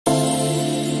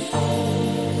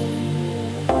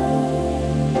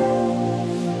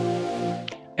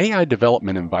AI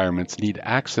development environments need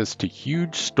access to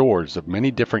huge stores of many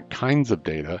different kinds of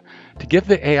data to give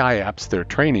the AI apps they're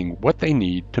training what they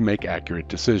need to make accurate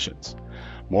decisions.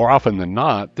 More often than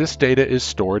not, this data is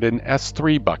stored in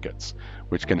S3 buckets,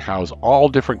 which can house all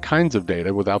different kinds of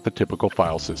data without the typical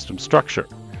file system structure.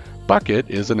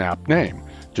 Bucket is an apt name.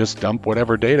 Just dump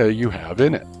whatever data you have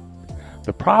in it.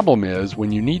 The problem is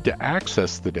when you need to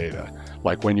access the data,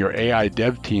 like when your AI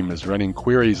dev team is running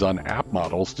queries on app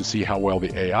models to see how well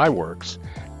the AI works,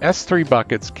 S3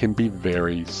 buckets can be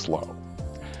very slow.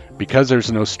 Because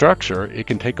there's no structure, it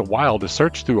can take a while to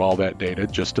search through all that data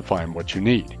just to find what you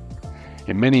need.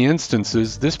 In many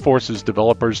instances, this forces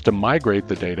developers to migrate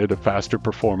the data to faster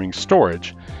performing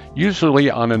storage,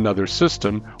 usually on another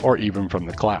system or even from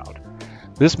the cloud.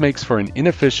 This makes for an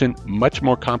inefficient, much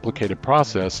more complicated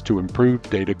process to improve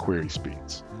data query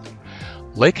speeds.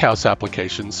 Lakehouse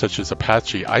applications such as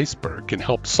Apache Iceberg can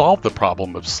help solve the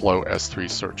problem of slow S3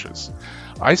 searches.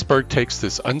 Iceberg takes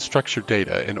this unstructured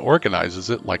data and organizes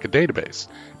it like a database,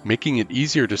 making it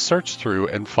easier to search through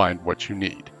and find what you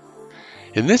need.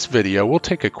 In this video, we'll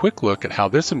take a quick look at how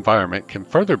this environment can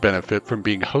further benefit from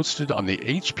being hosted on the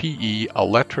HPE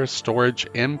Alletra Storage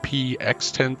MP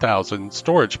x10000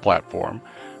 storage platform,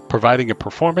 providing a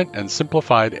performant and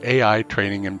simplified AI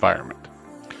training environment.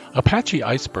 Apache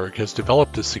Iceberg has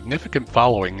developed a significant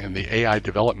following in the AI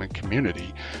development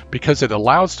community because it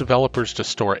allows developers to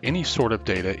store any sort of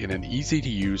data in an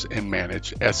easy-to-use and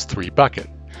manage S3 bucket.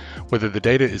 Whether the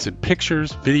data is in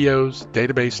pictures, videos,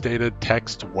 database data,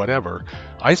 text, whatever,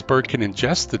 Iceberg can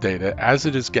ingest the data as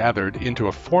it is gathered into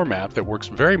a format that works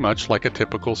very much like a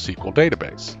typical SQL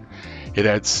database. It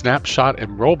adds snapshot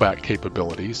and rollback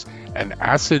capabilities and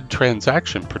ACID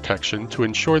transaction protection to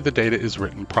ensure the data is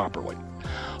written properly.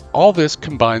 All this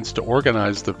combines to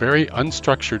organize the very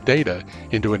unstructured data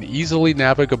into an easily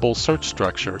navigable search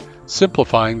structure,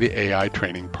 simplifying the AI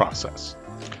training process.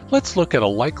 Let's look at a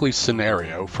likely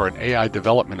scenario for an AI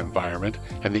development environment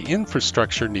and the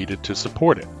infrastructure needed to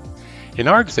support it. In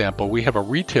our example, we have a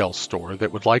retail store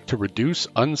that would like to reduce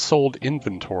unsold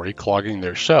inventory clogging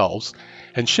their shelves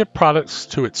and ship products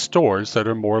to its stores that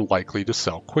are more likely to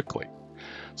sell quickly.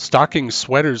 Stocking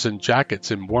sweaters and jackets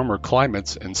in warmer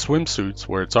climates and swimsuits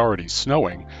where it's already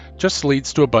snowing just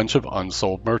leads to a bunch of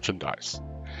unsold merchandise.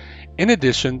 In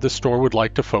addition, the store would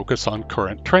like to focus on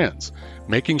current trends,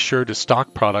 making sure to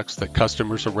stock products that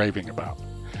customers are raving about.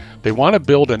 They want to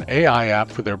build an AI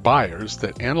app for their buyers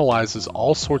that analyzes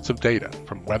all sorts of data,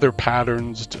 from weather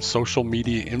patterns to social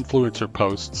media influencer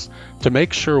posts, to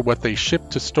make sure what they ship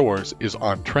to stores is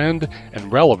on trend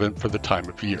and relevant for the time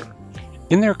of year.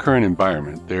 In their current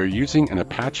environment, they are using an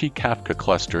Apache Kafka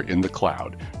cluster in the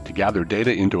cloud to gather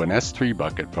data into an S3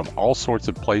 bucket from all sorts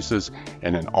of places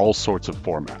and in all sorts of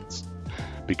formats.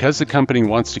 Because the company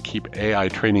wants to keep AI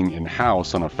training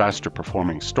in-house on a faster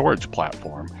performing storage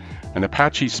platform, an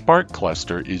Apache Spark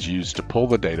cluster is used to pull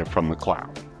the data from the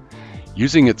cloud.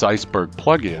 Using its Iceberg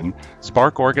plugin,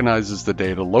 Spark organizes the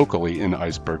data locally in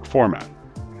Iceberg format.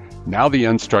 Now the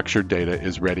unstructured data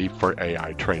is ready for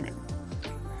AI training.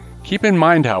 Keep in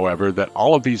mind, however, that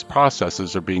all of these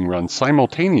processes are being run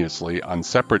simultaneously on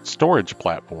separate storage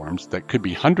platforms that could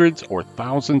be hundreds or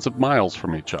thousands of miles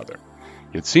from each other.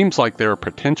 It seems like there are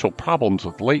potential problems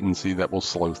with latency that will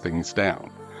slow things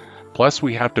down. Plus,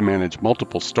 we have to manage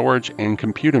multiple storage and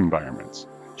compute environments.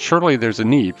 Surely there's a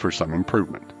need for some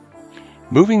improvement.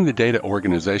 Moving the data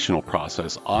organizational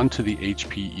process onto the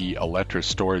HPE Alletra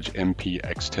Storage MP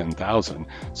x10000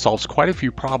 solves quite a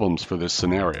few problems for this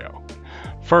scenario.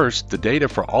 First, the data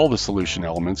for all the solution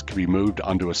elements can be moved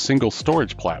onto a single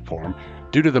storage platform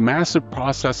due to the massive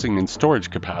processing and storage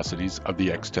capacities of the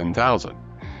x10000.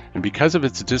 And because of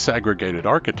its disaggregated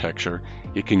architecture,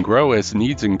 it can grow as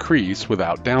needs increase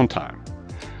without downtime.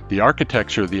 The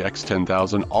architecture of the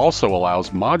x10000 also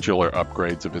allows modular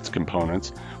upgrades of its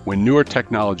components when newer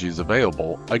technology is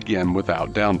available, again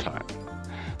without downtime.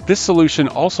 This solution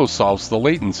also solves the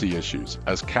latency issues,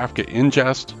 as Kafka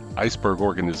ingest, Iceberg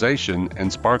organization,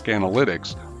 and Spark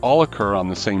analytics all occur on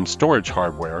the same storage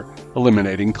hardware,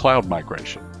 eliminating cloud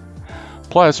migration.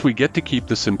 Plus, we get to keep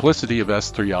the simplicity of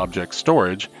S3 object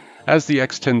storage, as the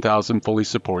x10000 fully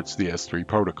supports the S3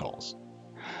 protocols.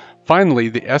 Finally,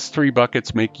 the S3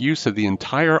 buckets make use of the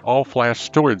entire all-flash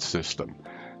storage system,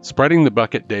 spreading the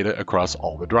bucket data across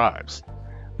all the drives.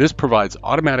 This provides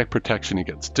automatic protection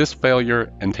against disk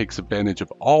failure and takes advantage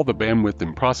of all the bandwidth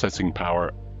and processing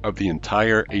power of the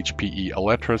entire HPE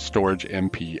Alletra Storage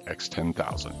MP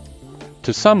x10000.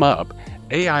 To sum up,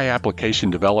 AI application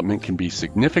development can be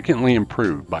significantly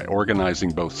improved by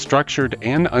organizing both structured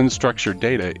and unstructured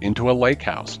data into a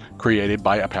lakehouse created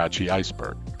by Apache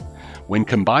Iceberg. When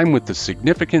combined with the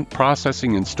significant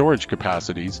processing and storage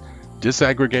capacities,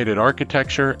 disaggregated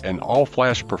architecture, and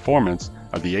all-flash performance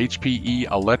of the HPE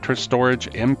Alletra Storage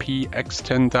MP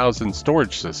x10000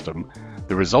 storage system,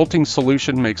 the resulting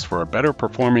solution makes for a better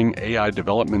performing AI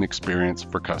development experience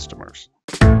for customers.